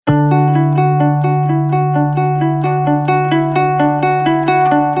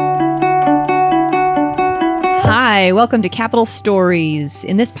Hi, welcome to Capital Stories.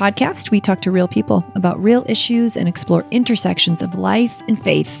 In this podcast, we talk to real people about real issues and explore intersections of life and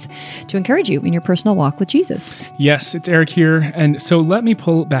faith to encourage you in your personal walk with Jesus. Yes, it's Eric here. And so let me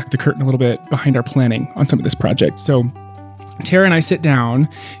pull back the curtain a little bit behind our planning on some of this project. So Tara and I sit down,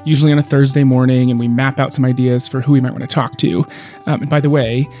 usually on a Thursday morning, and we map out some ideas for who we might want to talk to. And by the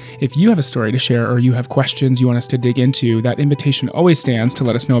way, if you have a story to share or you have questions you want us to dig into, that invitation always stands to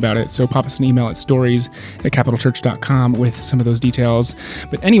let us know about it. So pop us an email at stories@capitalchurch.com with some of those details.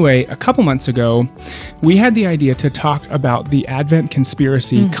 But anyway, a couple months ago, we had the idea to talk about the Advent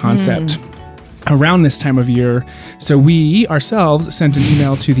conspiracy concept around this time of year. So we ourselves sent an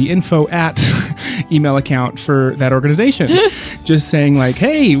email to the info@ email account for that organization, just saying like,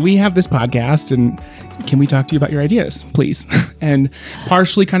 hey, we have this podcast and can we talk to you about your ideas, please? And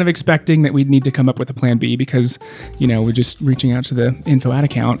partially kind of expecting that we'd need to come up with a plan B because, you know, we're just reaching out to the info@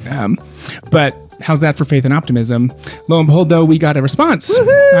 account. But how's that for faith and optimism? Lo and behold, though, we got a response.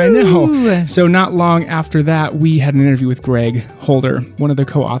 Woo-hoo! I know. So not long after that, we had an interview with Greg Holder, one of the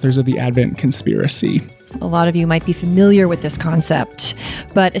co-authors of the Advent Conspiracy. A lot of you might be familiar with this concept,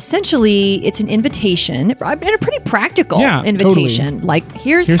 but essentially it's an invitation, and a pretty practical invitation. Totally. Like,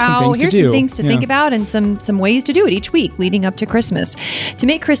 here's some things to think about and some ways to do it each week leading up to Christmas. To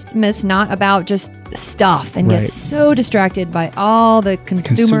make Christmas not about just stuff and get so distracted by all the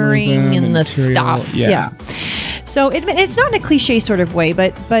consumering and the stuff. Yeah. So it's not in a cliche sort of way,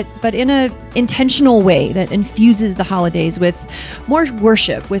 but in a intentional way that infuses the holidays with more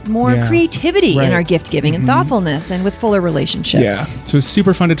worship, with more creativity in our gift giving and thoughtfulness, and with fuller relationships. Yeah. So it's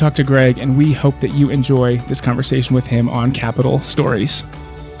super fun to talk to Greg, and we hope that you enjoy this conversation with him on Capital Stories.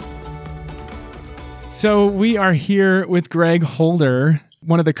 So we are here with Greg Holder,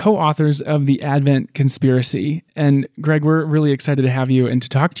 one of the co-authors of the Advent Conspiracy. And Greg, we're really excited to have you and to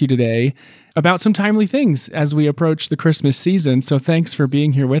talk to you today about some timely things as we approach the Christmas season. So thanks for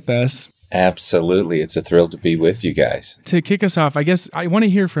being here with us. Absolutely. It's a thrill to be with you guys. To kick us off, I guess I want to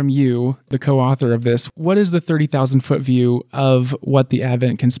hear from you, the co-author of this. What is the 30,000-foot view of what the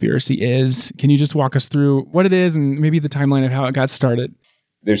Advent Conspiracy is? Can you just walk us through what it is and maybe the timeline of how it got started?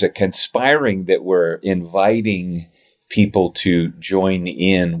 There's a conspiring that we're inviting people to join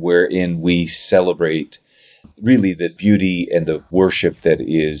in, wherein we celebrate really the beauty and the worship that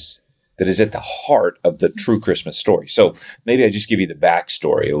is at the heart of the true Christmas story. So maybe I just give you the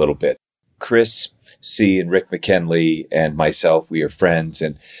backstory a little bit. Chris C. and Rick McKinley and myself, we are friends,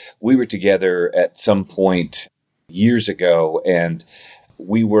 and we were together at some point years ago, and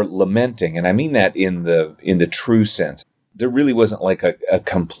we were lamenting, and I mean that in the true sense. There really wasn't like a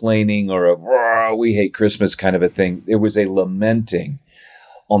complaining or a we hate Christmas kind of a thing. There was a lamenting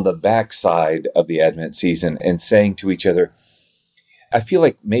on the backside of the Advent season and saying to each other, I feel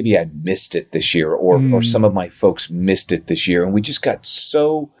like maybe I missed it this year, or some of my folks missed it this year. And we just got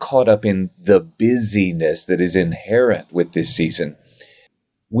so caught up in the busyness that is inherent with this season.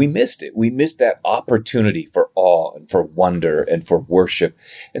 We missed it. We missed that opportunity for awe and for wonder and for worship.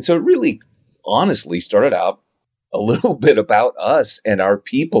 And so it really honestly started out a little bit about us and our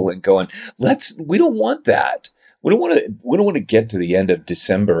people and going, we don't want that. We don't want to get to the end of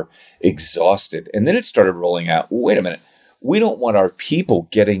December exhausted. And then it started rolling out, wait a minute. We don't want our people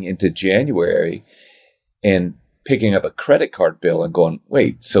getting into January and picking up a credit card bill and going,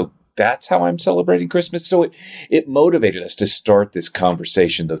 wait, so that's how I'm celebrating Christmas? So it motivated us to start this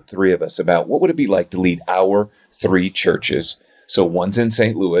conversation, the three of us, about what would it be like to lead our three churches. So one's in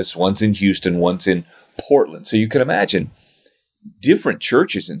St. Louis, one's in Houston, one's in Portland. So you can imagine different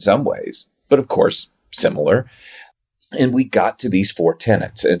churches in some ways, but of course, similar. And we got to these four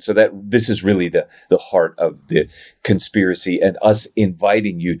tenets. And so this is really the heart of the conspiracy and us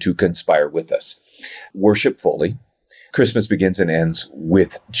inviting you to conspire with us. Worship fully. Christmas begins and ends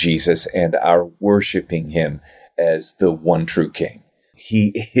with Jesus and our worshiping him as the one true King.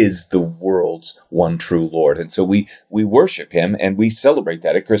 He is the world's one true Lord. And so we worship him and we celebrate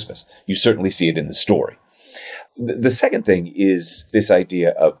that at Christmas. You certainly see it in the story. The second thing is this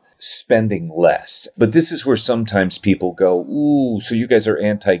idea of spending less. But this is where sometimes people go, ooh, so you guys are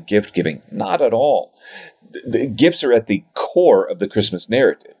anti-gift giving. Not at all. The gifts are at the core of the Christmas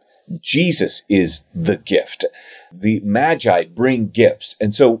narrative. Jesus is the gift. The Magi bring gifts.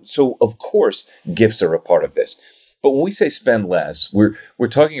 And so of course, gifts are a part of this. But when we say spend less, we're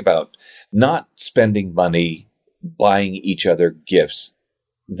talking about not spending money buying each other gifts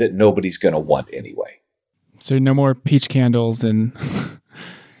that nobody's going to want anyway. So no more peach candles and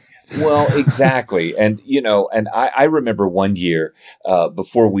Well, exactly. And, and I remember one year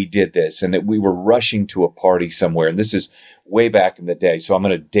before we did this, and we were rushing to a party somewhere. And this is way back in the day. So I'm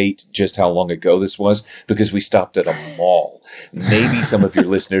going to date just how long ago this was, because we stopped at a mall. Maybe some of your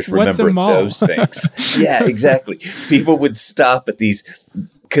listeners remember those things. Yeah, exactly. People would stop at these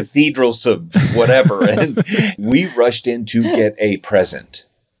cathedrals of whatever, and we rushed in to get a present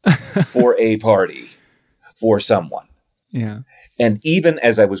for a party for someone. Yeah. And even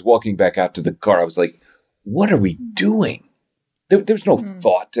as I was walking back out to the car, I was like, what are we doing? There's no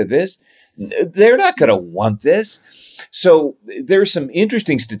thought to this. They're not going to want this. So there's some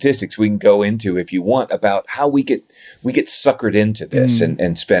interesting statistics we can go into if you want about how we get suckered into this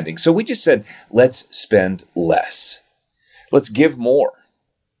and spending. So we just said, let's spend less. Let's give more.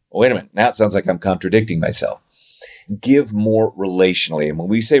 Wait a minute. Now it sounds like I'm contradicting myself. Give more relationally. And when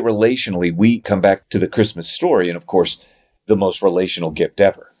we say relationally, we come back to the Christmas story. And of course, the most relational gift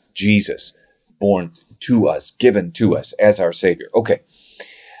ever, Jesus, born to us, given to us as our Savior. Okay.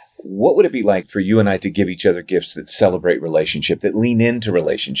 What would it be like for you and I to give each other gifts that celebrate relationship, that lean into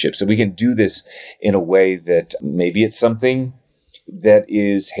relationships? So we can do this in a way that maybe it's something that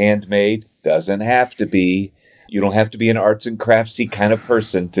is handmade, doesn't have to be. You don't have to be an arts and craftsy kind of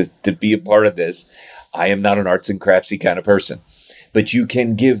person to be a part of this. I am not an arts and craftsy kind of person. But you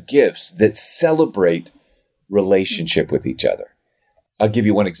can give gifts that celebrate relationship with each other. I'll give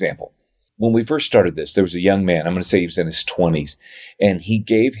you one example. When we first started this, there was a young man, I'm going to say he was in his 20s, and he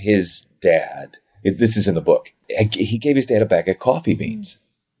gave his dad, this is in the book, he gave his dad a bag of coffee beans.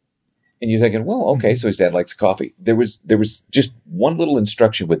 And you're thinking, well, okay, so his dad likes coffee. There was just one little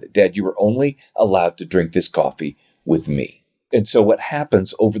instruction with it. Dad, you are only allowed to drink this coffee with me. And so what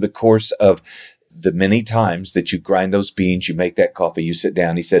happens over the course of the many times that you grind those beans, you make that coffee, you sit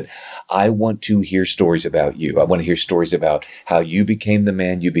down. He said, I want to hear stories about you. I want to hear stories about how you became the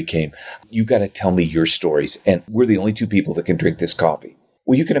man you became. You got to tell me your stories. And we're the only two people that can drink this coffee.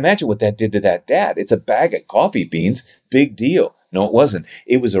 Well, you can imagine what that did to that dad. It's a bag of coffee beans. Big deal. No, it wasn't.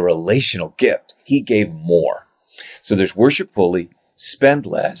 It was a relational gift. He gave more. So there's worship fully, spend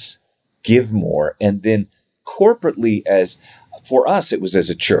less, give more, and then corporately for us, it was as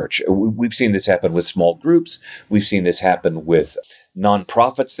a church. We've seen this happen with small groups. We've seen this happen with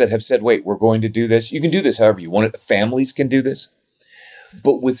nonprofits that have said, wait, we're going to do this. You can do this however you want it. Families can do this.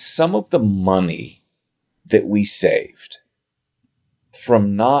 But with some of the money that we saved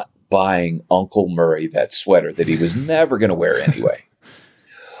from not buying Uncle Murray that sweater that he was never going to wear anyway,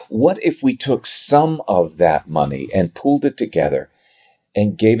 what if we took some of that money and pooled it together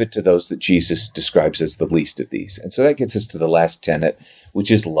and gave it to those that Jesus describes as the least of these? And so that gets us to the last tenet,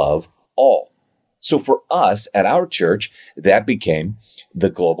 which is love all. So for us at our church, that became the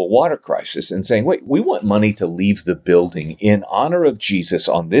global water crisis and saying, wait, we want money to leave the building in honor of Jesus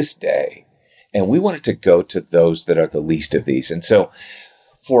on this day. And we want it to go to those that are the least of these. And so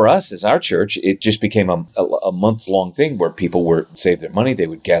for us as our church, it just became a month-long thing where people would save their money, they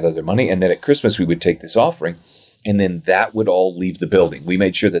would gather their money, and then at Christmas we would take this offering, and then that would all leave the building. We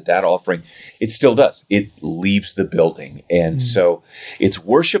made sure that offering, it still does. It leaves the building. And so it's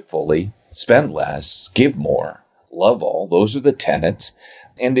worship fully, spend less, give more, love all. Those are the tenets.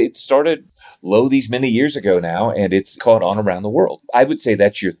 And it started low these many years ago now, and it's caught on around the world. I would say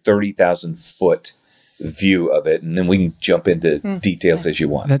that's your 30,000-foot view of it, and then we can jump into details as you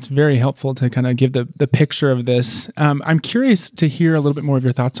want. That's very helpful to kind of give the picture of this. I'm curious to hear a little bit more of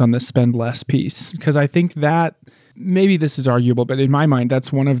your thoughts on the spend less piece, because I think that maybe this is arguable, but in my mind,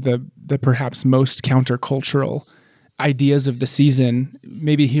 that's one of the perhaps most countercultural ideas of the season,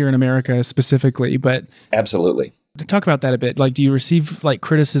 maybe here in America specifically, but absolutely. To talk about that a bit, like, do you receive like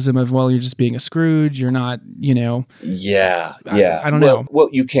criticism of, well, you're just being a Scrooge, you're not, Yeah. I don't know. Well,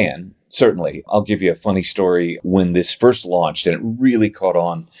 you can. Certainly. I'll give you a funny story. When this first launched and it really caught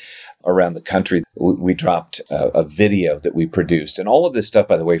on around the country, we dropped a video that we produced. And all of this stuff,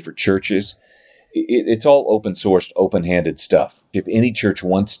 by the way, for churches, it's all open sourced, open-handed stuff. If any church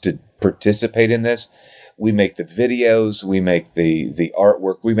wants to participate in this, we make the videos, we make the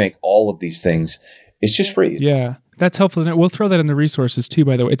artwork, we make all of these things. It's just free. Yeah. That's helpful. We'll throw that in the resources too,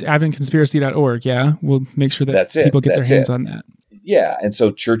 by the way. It's adventconspiracy.org. Yeah. We'll make sure that people get their hands on that. Yeah. And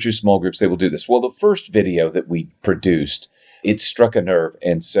so churches, small groups, they will do this. Well, the first video that we produced, it struck a nerve.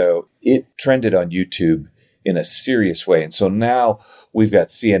 And so it trended on YouTube in a serious way. And so now we've got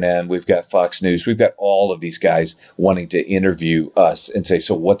CNN, we've got Fox News, we've got all of these guys wanting to interview us and say,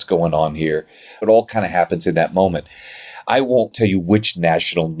 so what's going on here? It all kind of happens in that moment. I won't tell you which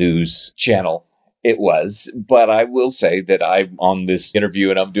national news channel It was, but I will say that I'm on this interview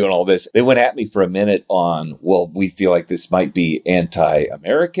and I'm doing all this. They went at me for a minute on, well, we feel like this might be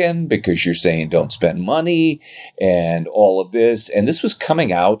anti-American because you're saying don't spend money and all of this. And this was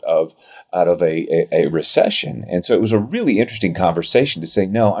coming out of a recession. And so it was a really interesting conversation to say,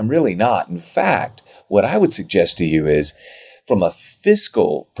 no, I'm really not. In fact, what I would suggest to you is from a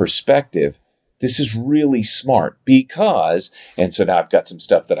fiscal perspective, this is really smart because, and so now I've got some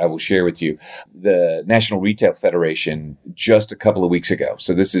stuff that I will share with you. The National Retail Federation just a couple of weeks ago.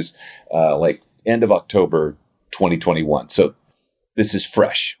 So this is like end of October 2021. So this is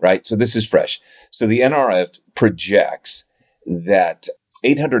fresh, right? So this is fresh. So the NRF projects that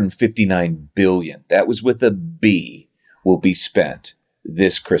 $859 billion, that was with a B, will be spent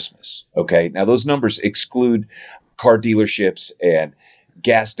this Christmas. Okay. Now those numbers exclude car dealerships and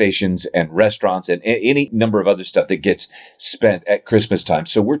gas stations and restaurants and any number of other stuff that gets spent at Christmas time.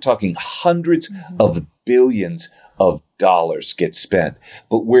 So we're talking hundreds of billions of dollars get spent.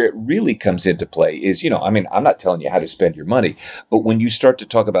 But where it really comes into play is, I'm not telling you how to spend your money, but when you start to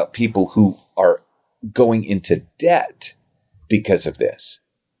talk about people who are going into debt because of this,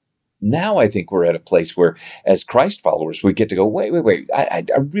 now I think we're at a place where as Christ followers, we get to go, wait. I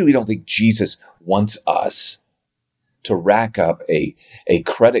really don't think Jesus wants us to rack up a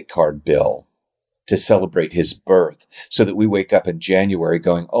credit card bill to celebrate his birth so that we wake up in January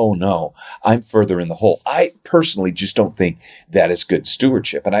going, oh no, I'm further in the hole. I personally just don't think that is good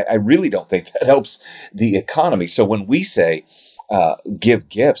stewardship. And I really don't think that helps the economy. So when we say give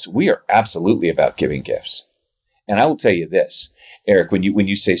gifts, we are absolutely about giving gifts. And I will tell you this, Eric, when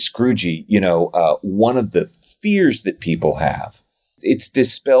you say Scroogey, one of the fears that people have, it's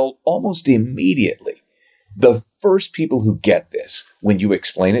dispelled almost immediately. The first people who get this, when you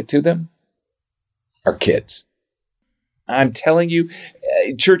explain it to them, are kids. I'm telling you,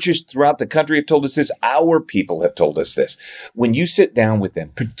 churches throughout the country have told us this. Our people have told us this. When you sit down with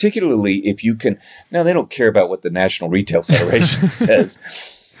them, particularly if you can, now they don't care about what the National Retail Federation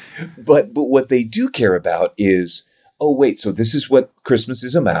says, but what they do care about is, oh, wait, so this is what Christmas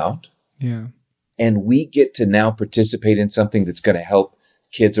is about. Yeah. And we get to now participate in something that's going to help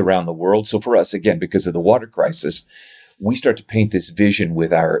kids around the world. So for us, again, because of the water crisis, we start to paint this vision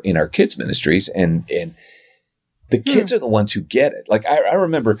in our kids ministries, and the kids are the ones who get it. Like I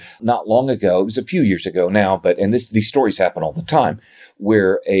remember not long ago, it was a few years ago now, these stories happen all the time,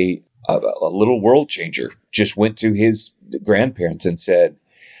 where a little world changer just went to his grandparents and said,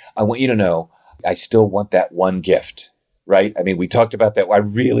 I want you to know, I still want that one gift, right? I mean, we talked about that. I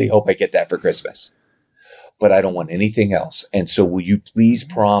really hope I get that for Christmas, but I don't want anything else. And so will you please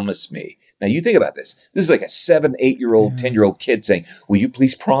promise me? Now you think about this. This is like a 7, 8-year-old, 10-year-old kid saying, will you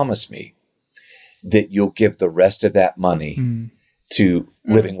please promise me that you'll give the rest of that money to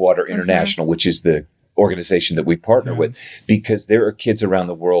Living Water International, which is the organization that we partner with, because there are kids around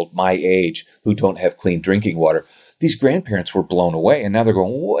the world my age who don't have clean drinking water. These grandparents were blown away, and now they're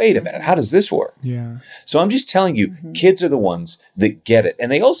going, wait a minute, how does this work? Yeah. So I'm just telling you, kids are the ones that get it.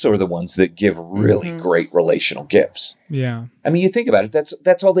 And they also are the ones that give really great relational gifts. Yeah. I mean, you think about it,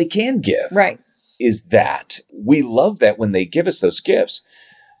 that's all they can give. Right. Is that. We love that when they give us those gifts.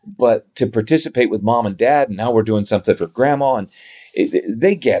 But to participate with mom and dad, and now we're doing something for grandma, and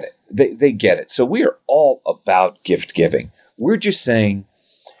they get it. They get it. So we are all about gift giving. We're just saying,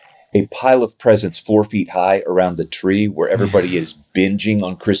 a pile of presents 4 feet high around the tree where everybody is binging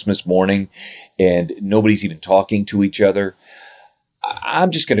on Christmas morning and nobody's even talking to each other.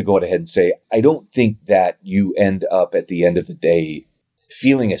 I'm just going to go ahead and say, I don't think that you end up at the end of the day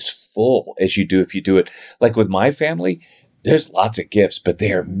feeling as full as you do if you do it. Like with my family, there's lots of gifts, but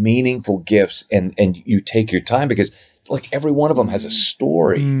they are meaningful gifts, and you take your time because like every one of them has a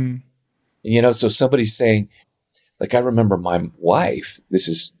story. So somebody's saying, like I remember my wife, this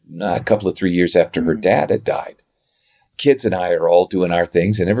is a couple of 3 years after her dad had died. Kids and I are all doing our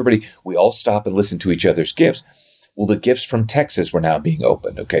things, and we all stop and listen to each other's gifts. Well, the gifts from Texas were now being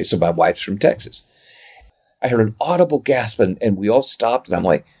opened. Okay, so my wife's from Texas. I heard an audible gasp, and we all stopped, and I'm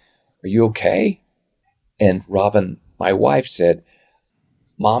like, are you okay? And Robin, my wife, said,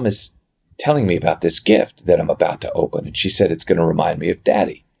 Mom is telling me about this gift that I'm about to open, and she said it's going to remind me of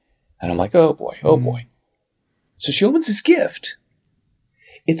Daddy. And I'm like, oh boy. So she opens this gift.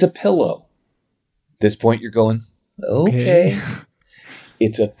 It's a pillow. At this point, you're going, okay.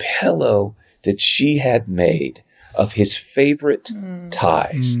 It's a pillow that she had made of his favorite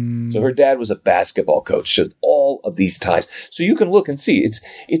ties. So her dad was a basketball coach, so all of these ties. So you can look and see,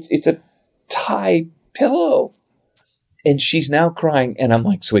 it's a tie pillow. And she's now crying. And I'm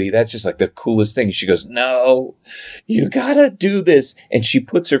like, sweetie, that's just like the coolest thing. She goes, no, you gotta do this. And she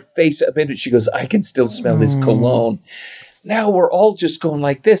puts her face up into it. She goes, I can still smell his cologne. Now we're all just going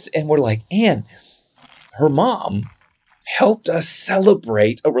like this. And we're like, Anne, her mom helped us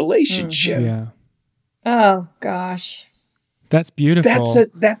celebrate a relationship. Yeah. Oh, gosh. That's beautiful.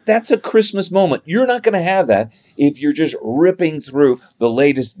 That's a Christmas moment. You're not going to have that if you're just ripping through the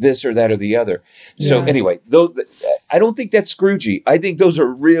latest this or that or the other. So anyway, though, I don't think that's Scroogey. I think those are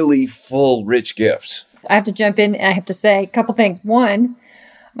really full, rich gifts. I have to jump in. I have to say a couple things. One,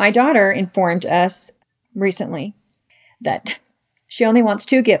 my daughter informed us recently that she only wants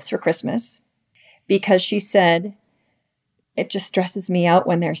 2 gifts for Christmas because she said, it just stresses me out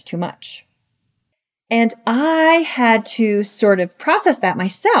when there's too much. And I had to sort of process that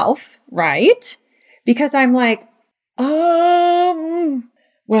myself, right? Because I'm like,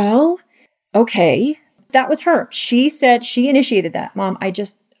 well, okay. That was her. She said, she initiated that. Mom, I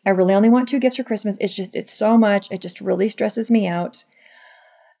really only want 2 gifts for Christmas. It's so much. It just really stresses me out.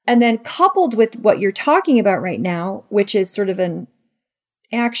 And then coupled with what you're talking about right now, which is sort of an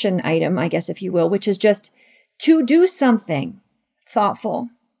action item, I guess, if you will, which is just to do something thoughtful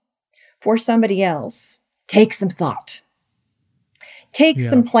for somebody else, take some thought. Take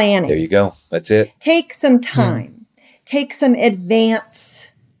some planning. There you go. That's it. Take some time. Take some advance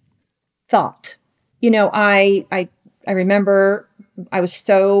thought. You know, I remember I was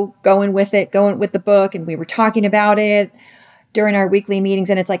so going with the book, and we were talking about it during our weekly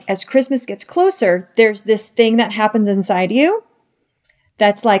meetings. And it's like, as Christmas gets closer, there's this thing that happens inside you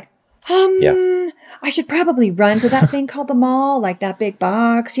that's like, I should probably run to that thing called the mall, like that big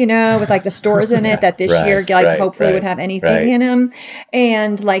box, you know, with like the stores in it that this year, like hopefully would have anything in them,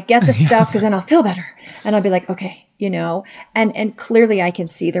 and like get the stuff because then I'll feel better. And I'll be like, okay, you know, and clearly I can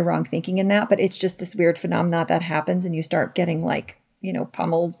see the wrong thinking in that, but it's just this weird phenomenon that happens, and you start getting like, you know,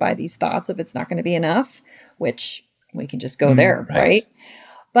 pummeled by these thoughts of it's not going to be enough, which we can just go there, right?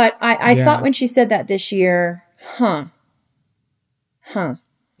 But I thought when she said that this year, I have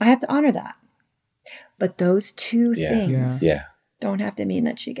to honor that. But those 2 things don't have to mean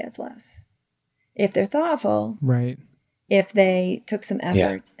that she gets less. If they're thoughtful, right? If they took some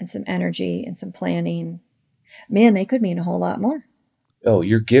effort and some energy and some planning, man, they could mean a whole lot more. Oh,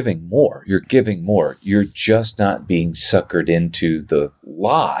 you're giving more. You're giving more. You're just not being suckered into the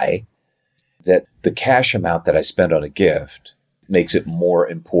lie that the cash amount that I spend on a gift makes it more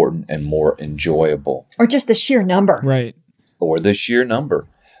important and more enjoyable. Or just the sheer number. Right. Or the sheer number.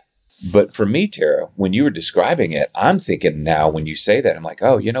 But for me, Tara, when you were describing it, I'm thinking now when you say that, I'm like,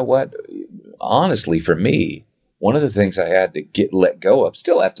 oh, you know what? Honestly, for me, one of the things I had to let go of,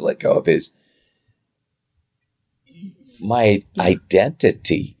 still have to let go of, is my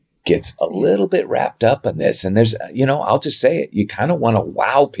identity gets a little bit wrapped up in this. And there's, you know, I'll just say it. You kind of want to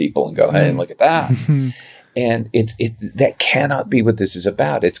wow people and go, hey, look at that. And that cannot be what this is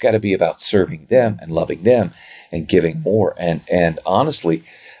about. It's got to be about serving them and loving them and giving more. And honestly,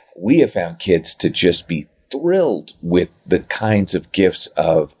 we have found kids to just be thrilled with the kinds of gifts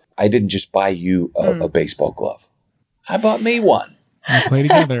of, I didn't just buy you a baseball glove. I bought me one. We play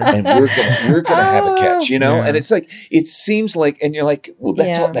together. And we're gonna have a catch, you know? Yeah. And it's like, it seems like, and you're like, well,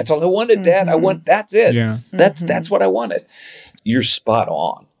 that's all I wanted, Dad. That's it. Yeah. That's what I wanted. You're spot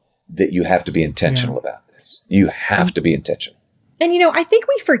on that you have to be intentional about this. You have to be intentional. And, you know, I think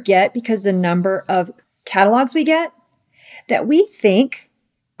we forget, because the number of catalogs we get, that we think,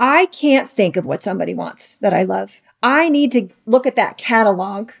 I can't think of what somebody wants that I love. I need to look at that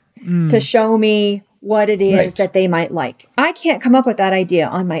catalog to show me what it is that they might like. I can't come up with that idea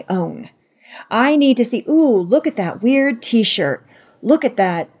on my own. I need to see, look at that weird t-shirt. Look at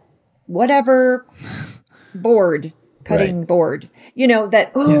that whatever cutting board. You know,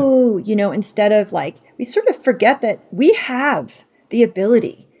 that, you know, instead of like, we sort of forget that we have the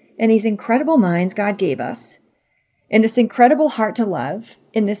ability and these incredible minds God gave us, and this incredible heart to love,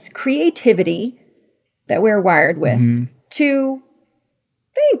 in this creativity that we're wired with, to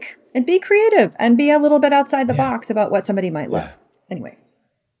think and be creative and be a little bit outside the box about what somebody might love. Anyway.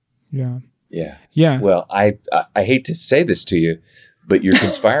 Yeah. Well, I hate to say this to you, but you're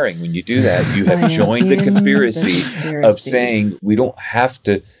conspiring when you do that. You have joined the conspiracy of saying we don't have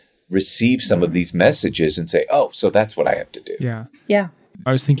to receive some of these messages and say, oh, so that's what I have to do. Yeah.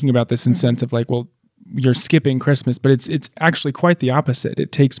 I was thinking about this in sense of like, well, you're skipping Christmas, but it's actually quite the opposite.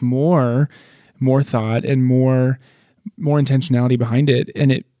 It takes more thought and more intentionality behind it,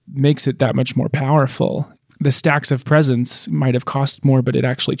 and it makes it that much more powerful. The stacks of presents might have cost more, but it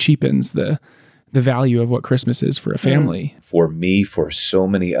actually cheapens the value of what Christmas is for a family. For me, for so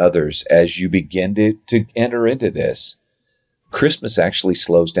many others, as you begin to enter into this, Christmas actually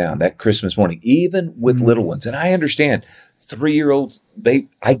slows down that Christmas morning, even with little ones. And I understand 3-year-olds,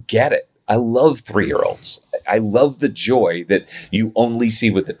 I get it. I love 3-year-olds. I love the joy that you only see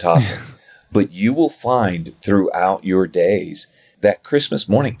with the toddler. But you will find throughout your days that Christmas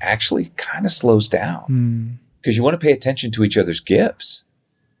morning actually kind of slows down because you want to pay attention to each other's gifts.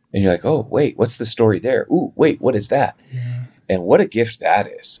 And you're like, oh, wait, what's the story there? Ooh, wait, what is that? Yeah. And what a gift that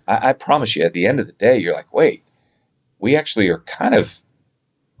is. I promise you, at the end of the day, you're like, wait, we actually are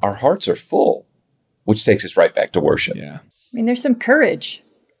our hearts are full, which takes us right back to worship. Yeah. I mean, there's some courage.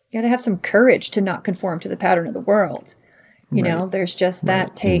 You got to have some courage to not conform to the pattern of the world. You know, there's just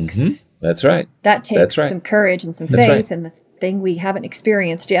that takes. Mm-hmm. That's right. That takes some courage and some faith and the thing we haven't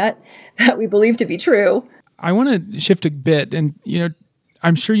experienced yet that we believe to be true. I want to shift a bit, and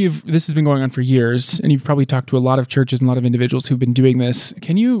I'm sure this has been going on for years, and you've probably talked to a lot of churches and a lot of individuals who've been doing this.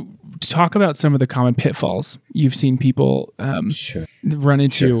 Can you talk about some of the common pitfalls you've seen people run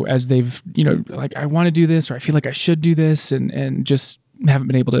into as they've, like, I want to do this, or I feel like I should do this, and just haven't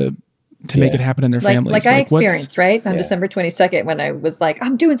been able to make it happen in their families? Like I experienced, right? On December 22nd, when I was like,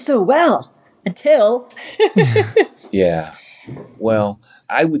 I'm doing so well until. Yeah. Well,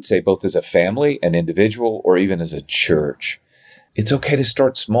 I would say both as a family, an individual, or even as a church, it's okay to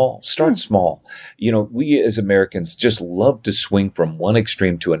start small. Start small. We as Americans just love to swing from one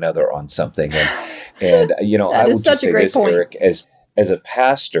extreme to another on something. And I will just say this, point. Eric, as a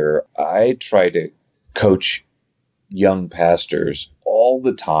pastor, I try to coach young pastors all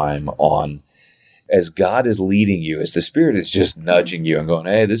the time on, as God is leading you, as the Spirit is just nudging you and going,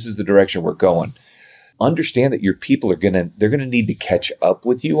 hey, this is the direction we're going. Understand that your people they're going to need to catch up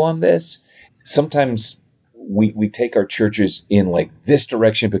with you on this. Sometimes we take our churches in like this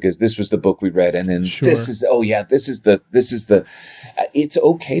direction because this was the book we read. And then this is the, it's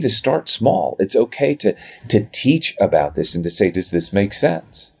okay to start small. It's okay to teach about this and to say, does this make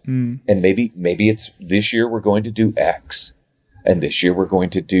sense? And maybe it's this year we're going to do X, and this year we're going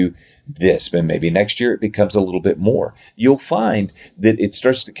to do this, but maybe next year it becomes a little bit more. You'll find that it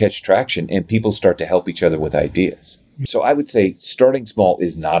starts to catch traction and people start to help each other with ideas. So I would say starting small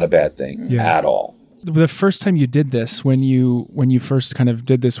is not a bad thing at all. The first time you did this, when you first kind of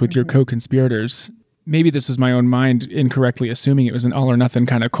did this with your co-conspirators, maybe this was my own mind incorrectly assuming it was an all or nothing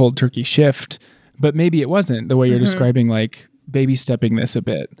kind of cold turkey shift, but maybe it wasn't the way you're describing, like baby stepping this a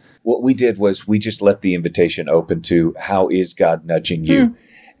bit. What we did was we just left the invitation open to how is God nudging you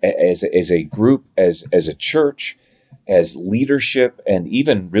as a group, as a church, as leadership, and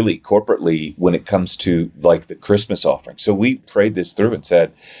even really corporately when it comes to like the Christmas offering. So we prayed this through and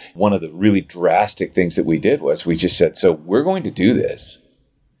said, one of the really drastic things that we did was we just said, so we're going to do this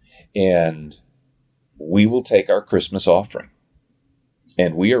and we will take our Christmas offering,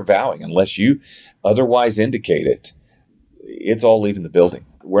 and we are vowing, unless you otherwise indicate it, it's all leaving the building.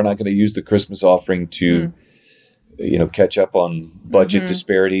 We're not going to use the Christmas offering to catch up on budget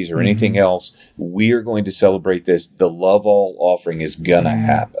disparities or anything else. We are going to celebrate this. The Love All offering is going to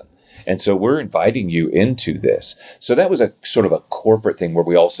happen. And so we're inviting you into this. So that was a sort of a corporate thing where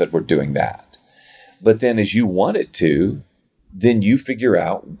we all said we're doing that. But then as you wanted to, then you figure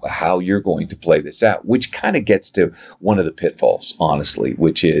out how you're going to play this out, which kind of gets to one of the pitfalls, honestly,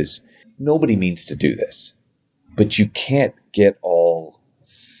 which is nobody means to do this. But you can't get all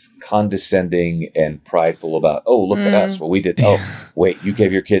condescending and prideful about, oh, look at us. Well, we did. Oh, wait, you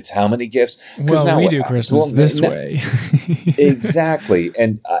gave your kids how many gifts? Well, now we do Christmas this way. Exactly.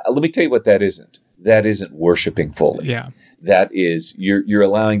 And let me tell you what that isn't. That isn't worshiping fully. Yeah. That is, you're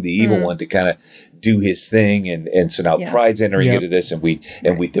allowing the evil one to kind of do his thing. And so now pride's entering into this, and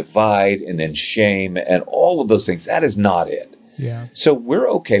we divide and then shame and all of those things. That is not it. Yeah. So we're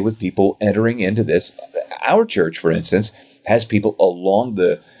okay with people entering into this. Our church, for instance, has people along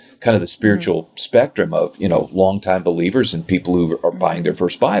the kind of the spiritual spectrum of, longtime believers and people who are buying their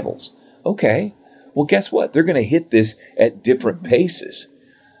first Bibles. Okay. Well, guess what? They're going to hit this at different paces.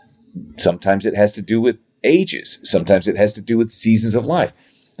 Sometimes it has to do with ages. Sometimes it has to do with seasons of life.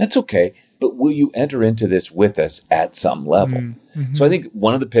 That's okay. But will you enter into this with us at some level? Mm-hmm. So I think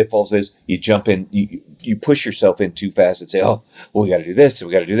one of the pitfalls is you jump in, you push yourself in too fast and say, oh, well, we got to do this, and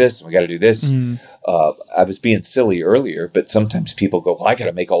we got to do this, and we got to do this. I was being silly earlier, but sometimes people go, well, I got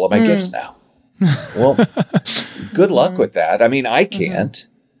to make all of my gifts now. Well, good luck with that. I mean, I can't.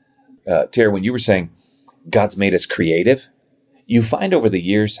 Tara, when you were saying God's made us creative, you find over the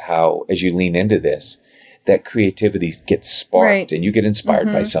years how, as you lean into this, that creativity gets sparked and you get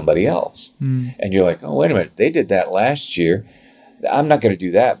inspired by somebody else. And you're like, oh, wait a minute, they did that last year. I'm not going to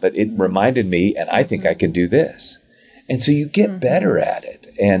do that, but it reminded me, and I think I can do this. And so you get better at it.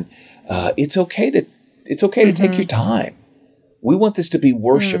 And it's okay to take your time. We want this to be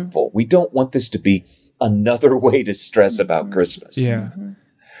worshipful. We don't want this to be another way to stress about Christmas. Yeah.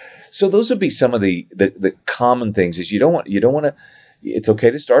 So those would be some of the common things. Is you don't want to. It's okay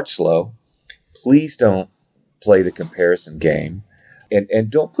to start slow. Please don't play the comparison game, and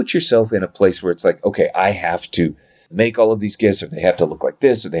don't put yourself in a place where it's like, okay, I have to make all of these gifts, or they have to look like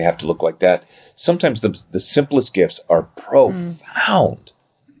this, or they have to look like that. Sometimes the simplest gifts are profound,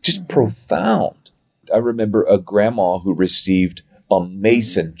 just profound. I remember a grandma who received a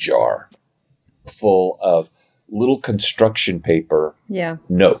mason jar full of little construction paper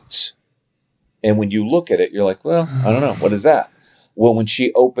notes. And when you look at it, you're like, well, I don't know. What is that? Well, when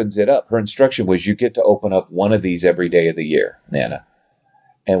she opens it up, her instruction was you get to open up one of these every day of the year, Nana.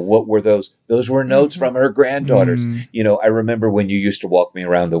 And what were those? Those were notes from her granddaughters. You know, I remember when you used to walk me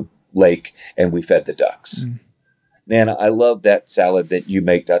around the lake and we fed the ducks. Nana, I love that salad that you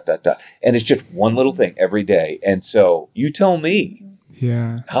make, ... And it's just one little thing every day. And so you tell me,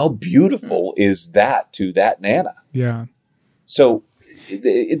 how beautiful is that to that Nana? Yeah. So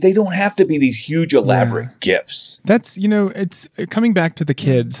they don't have to be these huge, elaborate gifts. That's, it's coming back to the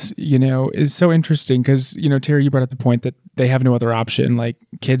kids, is so interesting because, Terry, you brought up the point that they have no other option. Like,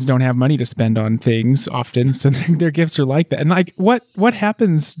 kids don't have money to spend on things often. So their gifts are like that. And like, what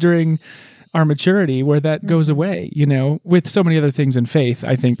happens during our maturity where that goes away, with so many other things in faith?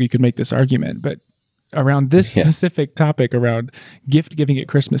 I think we could make this argument, but around this specific topic around gift giving at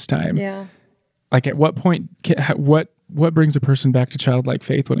Christmas time, like at what point, what brings a person back to childlike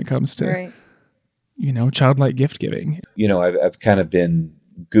faith when it comes to, childlike gift giving? I've kind of been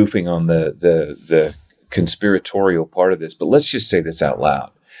goofing on the conspiratorial part of this, but let's just say this out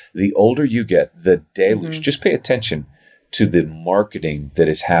loud. The older you get, the deluge, just pay attention to the marketing that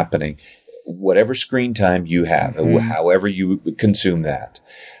is happening. Whatever screen time you have, however you consume that,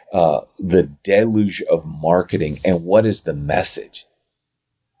 the deluge of marketing. And what is the message?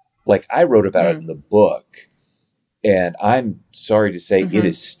 Like, I wrote about it in the book, and I'm sorry to say it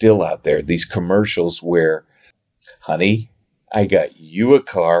is still out there. These commercials where, honey, I got you a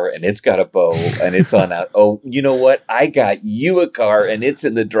car and it's got a bow and it's on out. Oh, you know what? I got you a car and it's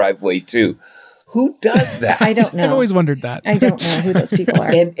in the driveway too. Who does that? I don't know. I've always wondered that. I don't know who those people are.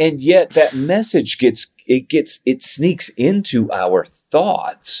 And yet that message it sneaks into our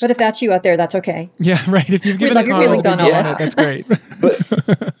thoughts. But if that's you out there, that's okay. Yeah, right. If you've given love your feelings on all this. That's great.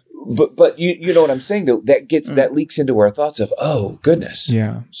 But you know what I'm saying though? That leaks into our thoughts of, oh goodness.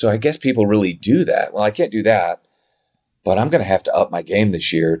 Yeah. So I guess people really do that. Well, I can't do that, but I'm going to have to up my game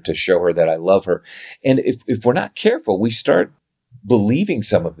this year to show her that I love her. And if we're not careful, we start believing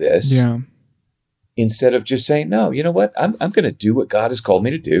some of this. Yeah. Instead of just saying, no, you know what? I'm going to do what God has called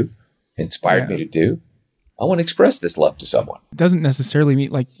me to do, inspired me to do. I want to express this love to someone. It doesn't necessarily mean,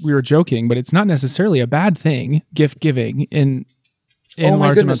 like we were joking, but it's not necessarily a bad thing, gift giving in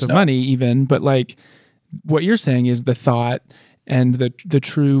large amounts of money even. But like what you're saying is the thought and the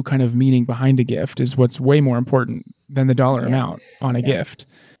true kind of meaning behind a gift is what's way more important than the dollar amount on a gift.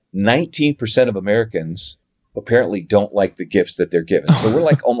 19% of Americans apparently don't like the gifts that they're given. So we're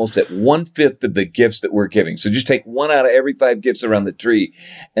like almost at 1/5 of the gifts that we're giving. So just take 1 out of every 5 gifts around the tree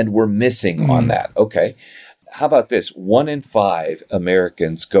and we're missing on that. Okay. How about this? 1 in 5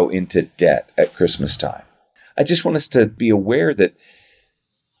 Americans go into debt at Christmas time. I just want us to be aware that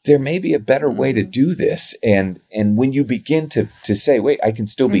there may be a better way to do this. And when you begin to say, wait, I can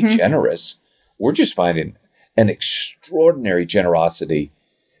still be generous, we're just finding an extraordinary generosity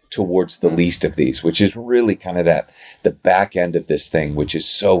towards the least of these, which is really kind of the back end of this thing, which is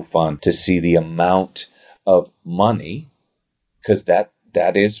so fun to see the amount of money, because that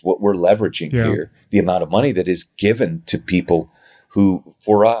is what we're leveraging here. The amount of money that is given to people who,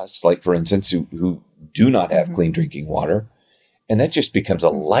 for us, like for instance, who do not have clean drinking water. And that just becomes a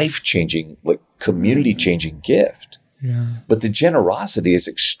life-changing, like community-changing gift. Yeah. But the generosity is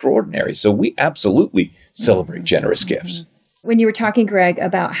extraordinary. So we absolutely celebrate generous gifts. When you were talking, Greg,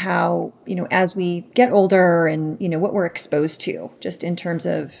 about how, as we get older and, what we're exposed to just in terms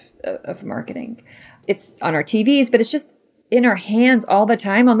of marketing, it's on our TVs, but it's just in our hands all the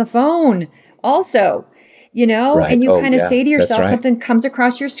time on the phone also, Right. and you kind of say to yourself, something comes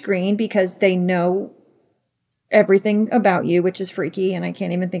across your screen because they know everything about you, which is freaky, and I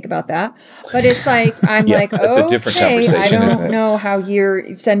can't even think about that. But it's like, I'm like, that's a different conversation, I don't know how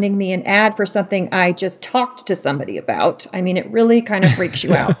you're sending me an ad for something I just talked to somebody about. I mean, it really kind of freaks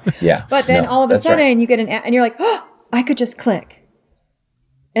you out. But then all of a sudden you get an ad and you're like, oh, I could just click.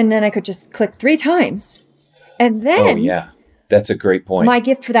 And then I could just click 3 times. And then that's a great point. My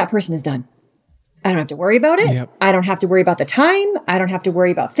gift for that person is done. I don't have to worry about it. Yep. I don't have to worry about the time. I don't have to worry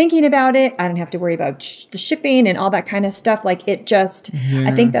about thinking about it. I don't have to worry about the shipping and all that kind of stuff. Like it just,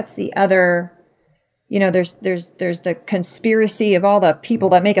 I think that's the other, there's the conspiracy of all the people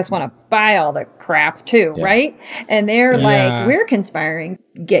that make us want to buy all the crap too, right? And they're like, we're conspiring,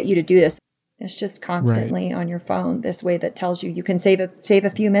 get you to do this. It's just constantly on your phone, this way that tells you can save a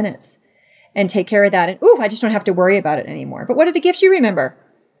few minutes and take care of that. And I just don't have to worry about it anymore. But what are the gifts you remember?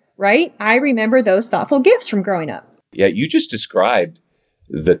 Right? I remember those thoughtful gifts from growing up. Yeah, you just described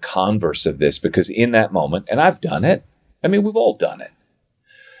the converse of this, because in that moment, and I've done it. I mean, we've all done it.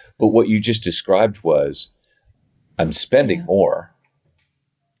 But what you just described was, I'm spending more,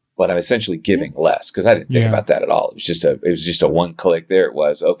 but I'm essentially giving less, because I didn't think about that at all. It was just a one click. There it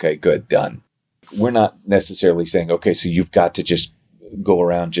was. Okay, good, done. We're not necessarily saying, okay, so you've got to just go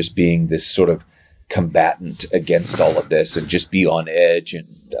around just being this sort of combatant against all of this and just be on edge.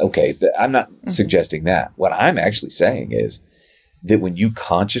 And I'm not suggesting that. What I'm actually saying is that when you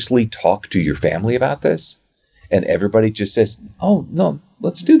consciously talk to your family about this and everybody just says, oh no,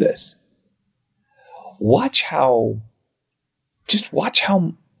 let's do this. Watch how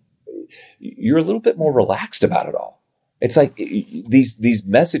you're a little bit more relaxed about it all. It's like these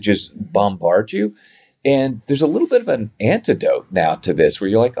messages bombard you. And there's a little bit of an antidote now to this where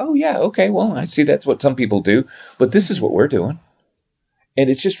you're like, oh, yeah, okay, well, I see that's what some people do, but this is what we're doing. And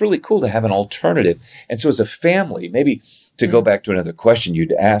it's just really cool to have an alternative. And so as a family, maybe to go back to another question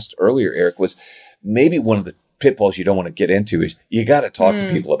you'd asked earlier, Eric, was maybe one of the pitfalls you don't want to get into is you got to talk to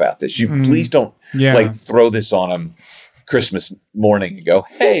people about this. You please don't throw this on them Christmas morning and go,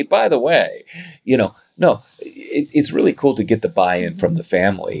 hey, by the way, no, it's really cool to get the buy-in from the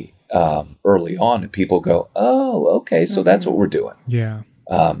family early on, and people go, oh, okay, so that's what we're doing. Yeah.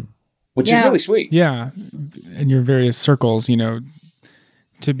 Which is really sweet. Yeah. In your various circles,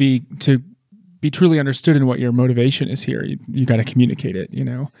 to be truly understood in what your motivation is here, you got to communicate it,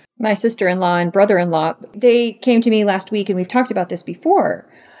 My sister-in-law and brother-in-law, they came to me last week, and we've talked about this before,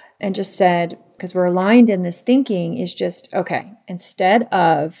 and just said, because we're aligned in this thinking, is just, okay, instead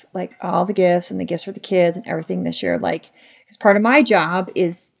of like all the gifts and the gifts for the kids and everything this year, like, because part of my job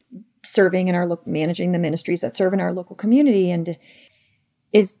is serving in our managing the ministries that serve in our local community, and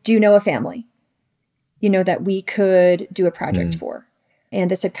do you know a family, that we could do a project for? And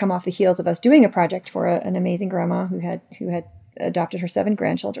this had come off the heels of us doing a project for an amazing grandma who had adopted her 7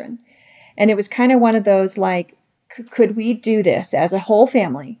 grandchildren. And it was kind of one of those like, could we do this as a whole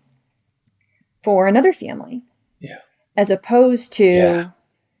family for another family? Yeah. As opposed to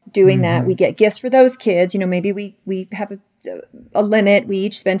doing that, we get gifts for those kids. Maybe we have a limit. We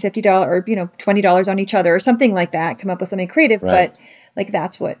each spend $50 or $20 on each other or something like that. Come up with something creative, but like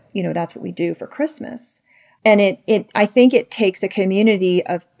that's what we do for Christmas. And I think it takes a community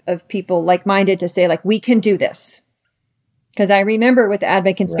of people like-minded to say like, we can do this. Because I remember with the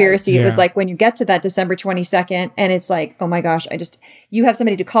Advent Conspiracy, it was like when you get to that December 22nd and it's like, oh my gosh, you have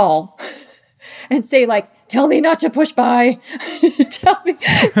somebody to call and say like, tell me not to push by. tell me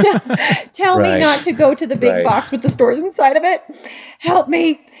not to go to the big box with the stores inside of it. Help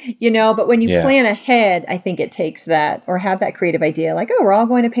me, but when you plan ahead, I think it takes that, or have that creative idea like, oh, we're all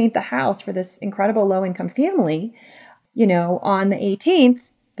going to paint the house for this incredible low-income family, on the 18th,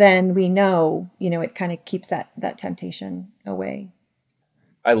 then we know, it kind of keeps that temptation away.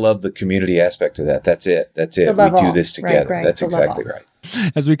 I love the community aspect of that. That's it. We do this together. Right. That's exactly right.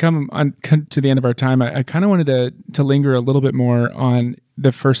 As we come to the end of our time, I kind of wanted to linger a little bit more on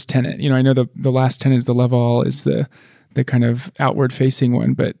the first tenet. I know the last tenet is the love all, is the kind of outward facing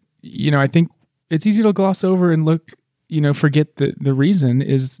one, but I think it's easy to gloss over and look, forget the reason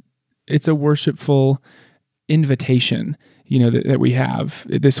is it's a worshipful invitation, that we have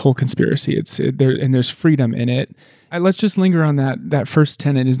this whole conspiracy. It's there, and there's freedom in it. Let's just linger on that first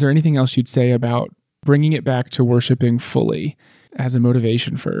tenet. Is there anything else you'd say about bringing it back to worshiping fully as a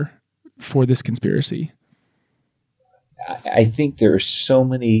motivation for this conspiracy? I think there are so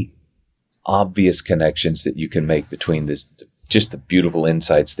many obvious connections that you can make between this, just the beautiful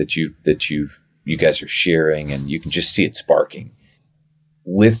insights that you guys are sharing, and you can just see it sparking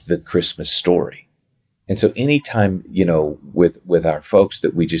with the Christmas story. And so anytime, with our folks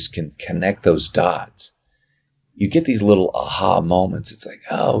that we just can connect those dots, you get these little aha moments. It's like,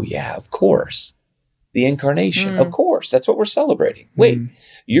 oh yeah, of course. The incarnation, of course. That's what we're celebrating. Wait,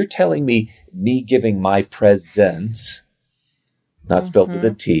 you're telling me giving my presence, not spelled with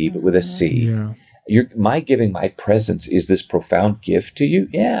a T, but with a C. Yeah. My giving my presence is this profound gift to you.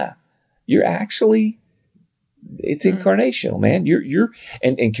 Yeah. You're actually, it's incarnational, man.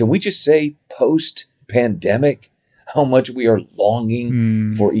 And can we just say post-pandemic how much we are longing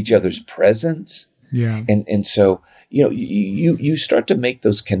for each other's presence? Yeah. And so, you start to make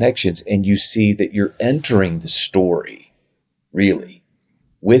those connections, and you see that you're entering the story really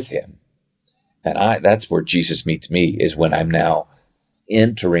with him. And that's where Jesus meets me, is when I'm now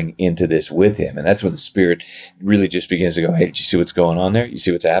entering into this with him. And that's when the Spirit really just begins to go, hey, did you see what's going on there? You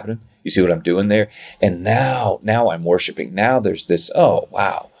see what's happening? You see what I'm doing there? And now I'm worshiping. Now there's this, oh,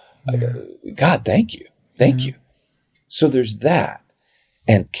 wow. God, thank you. Thank you. So there's that.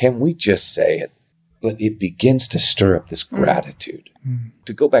 And can we just say it? But it begins to stir up this gratitude.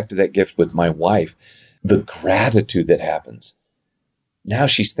 To go back to that gift with my wife, the gratitude that happens. Now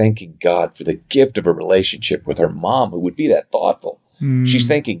she's thanking God for the gift of a relationship with her mom, who would be that thoughtful. She's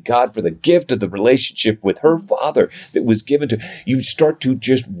thanking God for the gift of the relationship with her father that was given to. You start to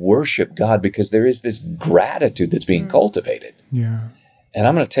just worship God because there is this gratitude that's being cultivated. Yeah. And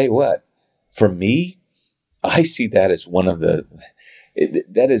I'm going to tell you what, for me, I see that as one of the,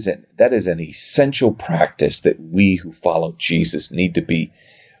 that is an essential practice that we who follow Jesus need to be.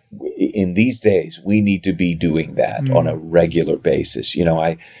 In these days, we need to be doing that on a regular basis.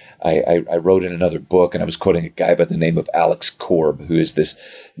 I wrote in another book, and I was quoting a guy by the name of Alex Korb, who is this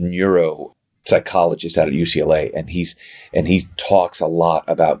neuropsychologist out of UCLA, and he talks a lot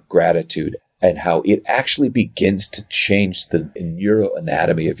about gratitude and how it actually begins to change the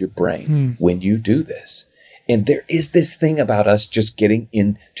neuroanatomy of your brain when you do this. And there is this thing about us just getting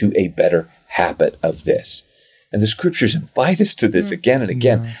into a better habit of this. And the scriptures invite us to this again and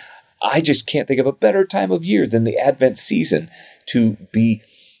again. Yeah. I just can't think of a better time of year than the Advent season to be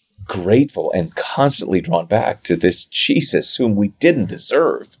grateful and constantly drawn back to this Jesus whom we didn't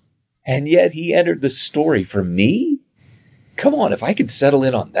deserve. And yet he entered the story for me. Come on, if I could settle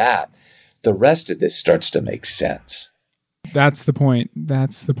in on that, the rest of this starts to make sense. That's the point.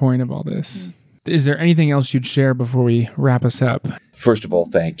 That's the point of all this. Is there anything else you'd share before we wrap us up? First of all,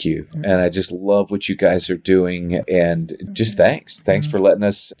 thank you. And I just love what you guys are doing. And just thanks. Thanks for letting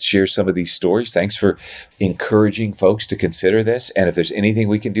us share some of these stories. Thanks for encouraging folks to consider this. And if there's anything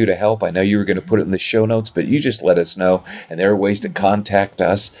we can do to help, I know you were going to put it in the show notes, but you just let us know. And there are ways to contact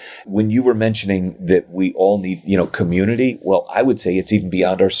us. When you were mentioning that we all need, community, well, I would say it's even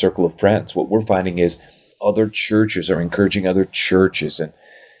beyond our circle of friends. What we're finding is other churches are encouraging other churches. And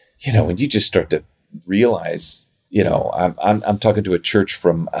when you just start to realize, I'm talking to a church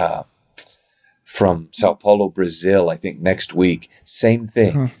from Sao Paulo, Brazil, I think next week, same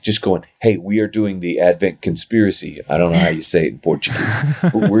thing, just going, hey, we are doing the Advent conspiracy. I don't know how you say it in Portuguese,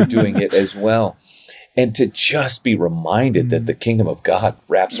 but we're doing it as well. And to just be reminded that the kingdom of God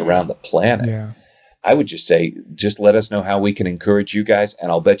wraps around the planet. Yeah. I would just say, just let us know how we can encourage you guys.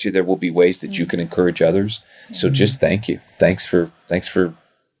 And I'll bet you there will be ways that you can encourage others. So just thank you. Thanks for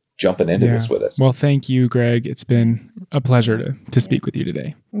jumping into this with us. Well, thank you, Greg. It's been a pleasure to speak with you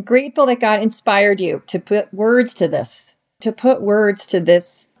today. I'm grateful that God inspired you to put words to this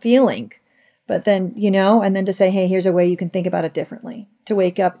feeling. But then, and then to say, hey, here's a way you can think about it differently, to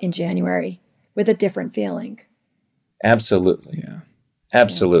wake up in January with a different feeling. Absolutely. Yeah.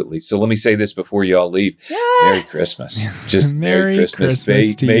 Absolutely. So let me say this before you all leave. Yeah. Merry Christmas. Just Merry Christmas.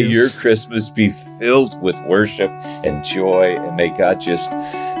 May your Christmas be filled with worship and joy, and may God just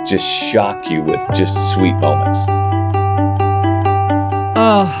shock you with just sweet moments.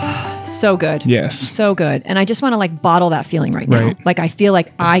 Oh, so good. Yes. So good. And I just want to bottle that feeling right now. Like I feel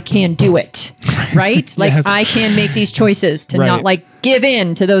like I can do it. Right? Like yes. I can make these choices to not give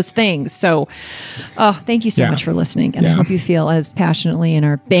in to those things. So, thank you so much for listening. And I hope you feel as passionately and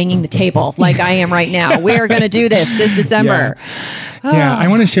are banging the table like I am right now. We are going to do this December. Yeah, I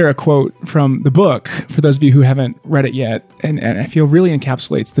want to share a quote from the book for those of you who haven't read it yet. And I feel really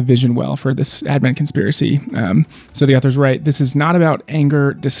encapsulates the vision well for this Advent conspiracy. So the author's right. This is not about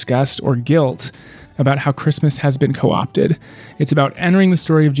anger, disgust, or guilt about how Christmas has been co-opted. It's about entering the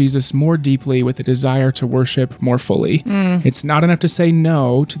story of Jesus more deeply with a desire to worship more fully. It's not enough to say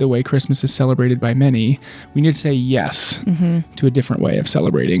no to the way Christmas is celebrated by many. We need to say yes to a different way of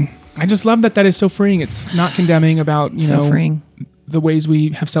celebrating. I just love that is so freeing. It's not condemning about, freeing. The ways we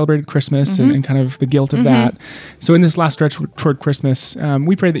have celebrated Christmas and kind of the guilt of that. So in this last stretch toward Christmas,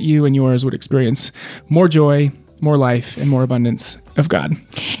 we pray that you and yours would experience more joy, more life, and more abundance of God.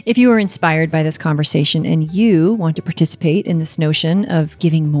 If you are inspired by this conversation and you want to participate in this notion of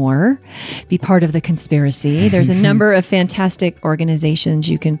giving more, be part of the conspiracy, there's a number of fantastic organizations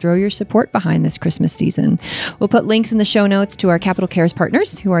you can throw your support behind this Christmas season. We'll put links in the show notes to our Capital Cares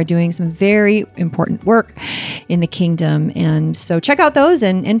partners who are doing some very important work in the kingdom. And so check out those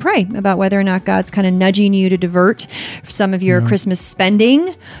and pray about whether or not God's kind of nudging you to divert some of your Christmas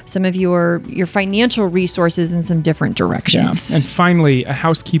spending, some of your financial resources in some different directions. Yeah. And finally, a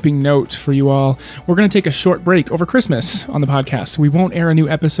housekeeping note for you all. We're going to take a short break over Christmas on the podcast. We won't air a new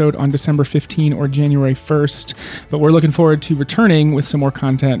episode on December 15 or January 1st, but we're looking forward to returning with some more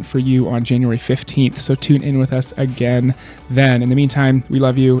content for you on January 15th. So tune in with us again then. In the meantime, we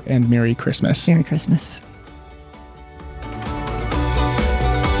love you and Merry Christmas. Merry Christmas.